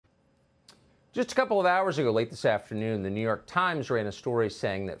Just a couple of hours ago, late this afternoon, the New York Times ran a story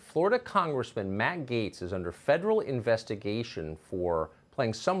saying that Florida Congressman Matt Gaetz is under federal investigation for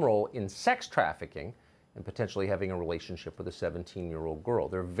playing some role in sex trafficking and potentially having a relationship with a 17-year-old girl.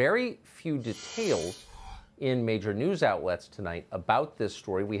 There are very few details in major news outlets tonight about this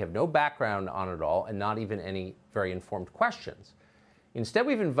story. We have no background on it all and not even any very informed questions. Instead,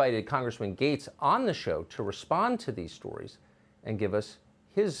 we've invited Congressman Gaetz on the show to respond to these stories and give us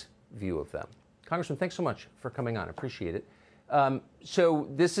his view of them. Congressman, thanks so much for coming on. I appreciate it. So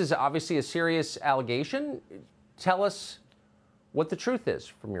this is obviously a serious allegation. Tell us what the truth is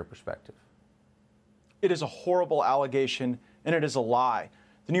from your perspective. It is a horrible allegation, and it is a lie.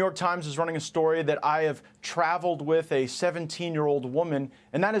 The New York Times is running a story that I have traveled with a 17-year-old woman,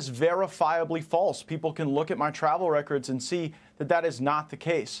 and that is verifiably false. People can look at my travel records and see that that is not the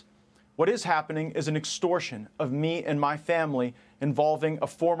case. What is happening is an extortion of me and my family involving a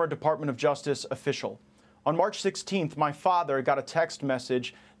former Department of Justice official. On March 16th, my father got a text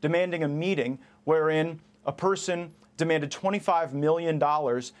message demanding a meeting wherein a person demanded $25 million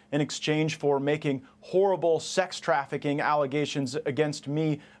in exchange for making horrible sex trafficking allegations against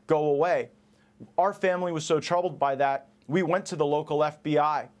me go away. Our family was so troubled by that, we went to the local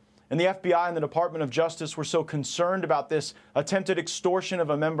FBI. And the FBI and the Department of Justice were so concerned about this attempted extortion of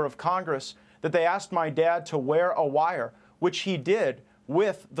a member of Congress that they asked my dad to wear a wire, which he did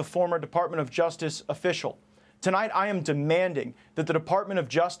with the former Department of Justice official. Tonight, I am demanding that the Department of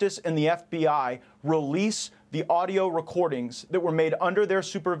Justice and the FBI release the audio recordings that were made under their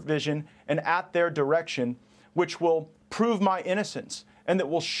supervision and at their direction, which will prove my innocence and that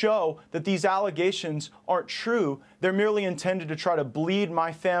will show that these allegations aren't true. They're merely intended to try to bleed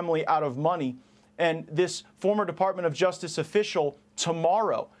my family out of money. And this former Department of Justice official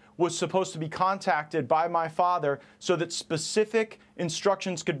tomorrow was supposed to be contacted by my father so that specific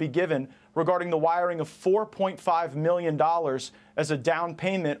instructions could be given regarding the wiring of $4.5 million as a down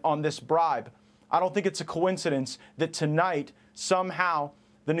payment on this bribe. I don't think it's a coincidence that tonight, somehow,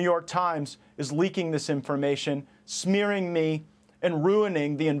 the New York Times is leaking this information, smearing me, and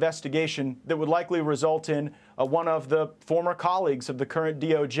ruining the investigation that would likely result in one of the former colleagues of the current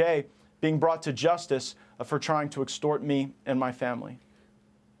DOJ being brought to justice for trying to extort me and my family.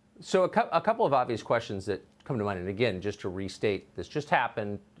 So a couple of obvious questions that come to mind, and again, just to restate, this just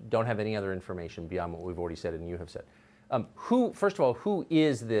happened, don't have any other information beyond what we've already said and you have said. First of all, who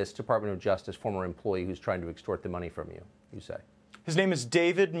is this Department of Justice former employee who's trying to extort the money from you, you say? His name is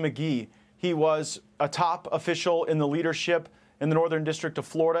David McGee. He was a top official in the leadership in the Northern District of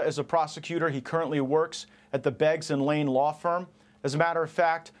Florida as a prosecutor. He currently works at the Beggs and Lane law firm. As a matter of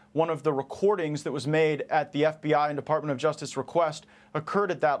fact, one of the recordings that was made at the FBI and Department of Justice request occurred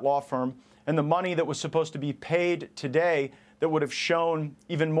at that law firm, and the money that was supposed to be paid today that would have shown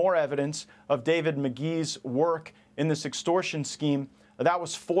even more evidence of David McGee's work in this extortion scheme, that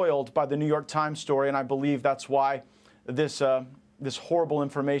was foiled by the New York Times story, and I believe that's why this horrible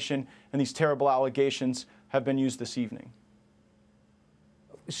information and these terrible allegations have been used this evening.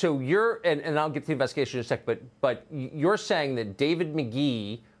 So and I'll get to the investigation in a sec, but you're saying that David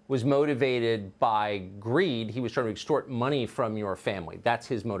McGee was motivated by greed. He was trying to extort money from your family. That's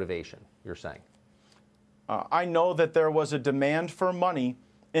his motivation, you're saying? I know that there was a demand for money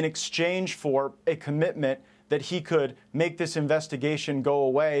in exchange for a commitment that he could make this investigation go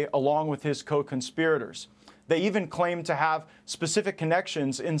away along with his co-conspirators. They even claimed to have specific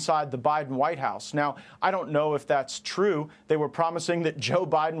connections inside the Biden White House. Now, I don't know if that's true. They were promising that Joe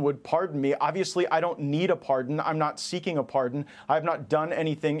Biden would pardon me. Obviously, I don't need a pardon. I'm not seeking a pardon. I have not done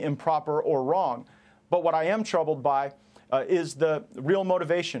anything improper or wrong. But what I am troubled by is the real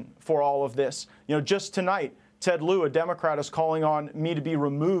motivation for all of this. You know, just tonight, Ted Lieu, a Democrat, is calling on me to be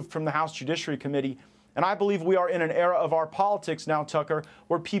removed from the House Judiciary Committee. And I believe we are in an era of our politics now, Tucker,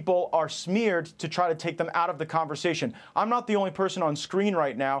 where people are smeared to try to take them out of the conversation. I'm not the only person on screen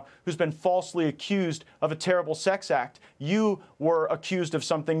right now who's been falsely accused of a terrible sex act. You were accused of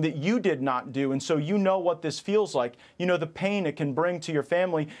something that you did not do, and so you know what this feels like. You know the pain it can bring to your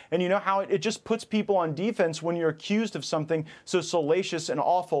family, and you know how it just puts people on defense when you're accused of something so salacious and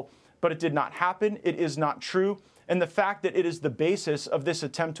awful. But it did not happen. It is not true. And the fact that it is the basis of this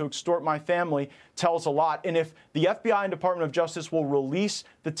attempt to extort my family tells a lot. And if the FBI and Department of Justice will release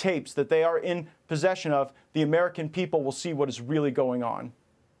the tapes that they are in possession of, the American people will see what is really going on.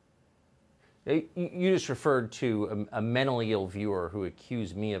 You just referred to a mentally ill viewer who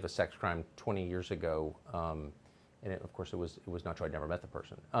accused me of a sex crime 20 years ago. And of course, it was not true. I never met the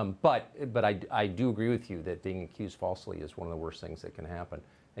person. But I do agree with you that being accused falsely is one of the worst things that can happen.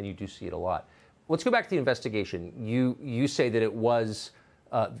 And you do see it a lot. Let's go back to the investigation. You say that it was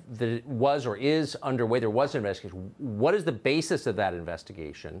that it was or is underway. There was an investigation. What is the basis of that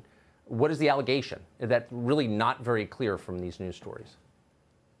investigation? What is the allegation? That's really not very clear from these news stories.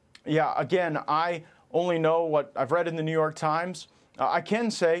 Yeah, again, I only know what I've read in the New York Times. I can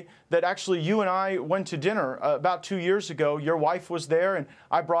say that actually you and I went to dinner about 2 years ago. Your wife was there, and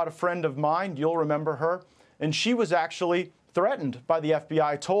I brought a friend of mine. You'll remember her. And she was actually threatened by the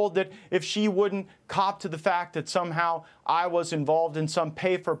FBI, told that if she wouldn't cop to the fact that somehow I was involved in some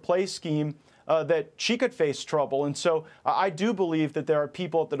pay-for-play scheme, that she could face trouble. And so I do believe that there are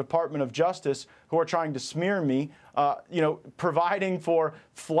people at the Department of Justice who are trying to smear me, providing for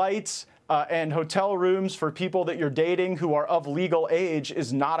flights and hotel rooms for people that you're dating who are of legal age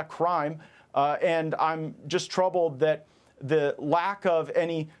is not a crime. And I'm just troubled that the lack of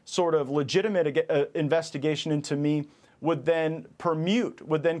any sort of legitimate investigation into me would then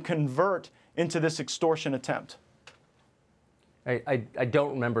convert into this extortion attempt. I don't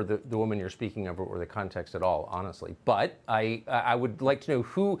remember the woman you're speaking of or the context at all, honestly. But I would like to know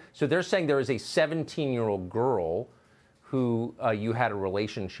who. So they're saying there is a 17-year-old girl who you had a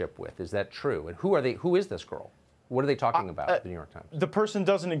relationship with. Is that true? And who are they? Who is this girl? What are they talking about, the New York Times? The person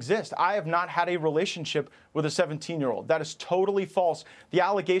doesn't exist. I have not had a relationship with a 17-year-old. That is totally false. The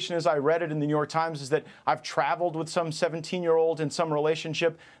allegation, as I read it in the New York Times, is that I've traveled with some 17-year-old in some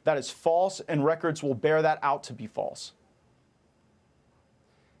relationship. That is false, and records will bear that out to be false.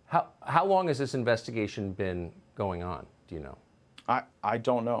 How long has this investigation been going on? Do you know? I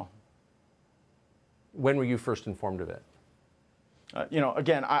don't know. When were you first informed of it?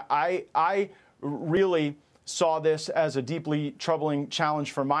 Again, I really saw this as a deeply troubling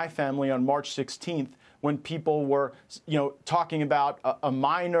challenge for my family on March 16th, when people were, talking about a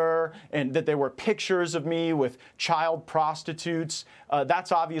minor and that there were pictures of me with child prostitutes.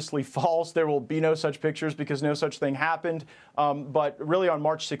 That's obviously false. There will be no such pictures because no such thing happened. But really on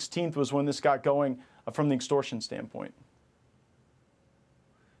March 16th was when this got going from the extortion standpoint.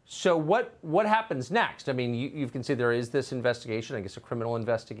 So what happens next? I mean, you can see there is this investigation, I guess a criminal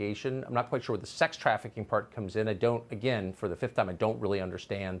investigation. I'm not quite sure where the sex trafficking part comes in. I don't, again, for the fifth time, I don't really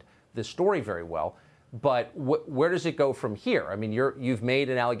understand this story very well. But where does it go from here? I mean, you've made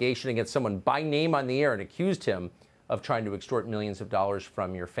an allegation against someone by name on the air and accused him of trying to extort millions of dollars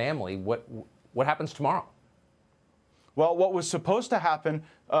from your family. What happens tomorrow? Well, what was supposed to happen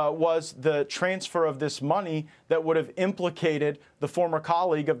was the transfer of this money that would have implicated the former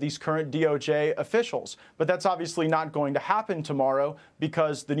colleague of these current DOJ officials. But that's obviously not going to happen tomorrow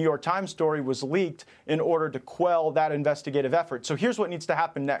because the New York Times story was leaked in order to quell that investigative effort. So here's what needs to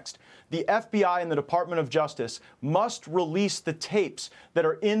happen next. The FBI and the Department of Justice must release the tapes that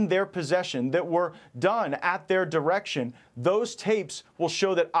are in their possession that were done at their direction. Those tapes will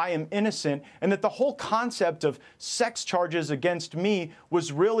show that I am innocent and that the whole concept of sex charges against me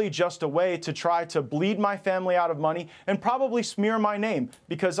was really just a way to try to bleed my family out of money and probably smear my name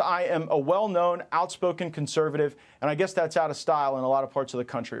because I am a well-known, outspoken conservative, and I guess that's out of style in a lot of parts of the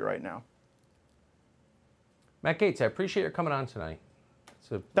country right now. Matt Gaetz, I appreciate your coming on tonight.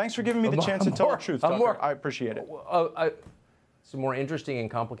 Thanks for giving me the chance to tell the truth, Tucker. I appreciate it. It's a more interesting and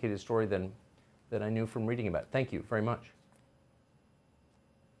complicated story than I knew from reading about it. Thank you very much.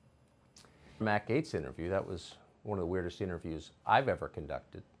 Matt Gaetz interview, that was one of the weirdest interviews I've ever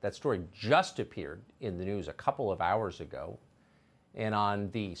conducted. That story just appeared in the news a couple of hours ago. And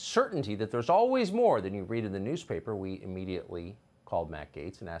on the certainty that there's always more than you read in the newspaper, we immediately called Matt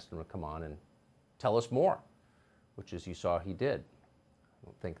Gaetz and asked him to come on and tell us more, which, as you saw, he did. I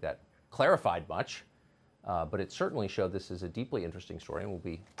don't think that clarified much, but it certainly showed this is a deeply interesting story, and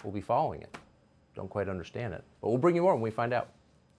we'll be following it. Don't quite understand it, but we'll bring you more when we find out.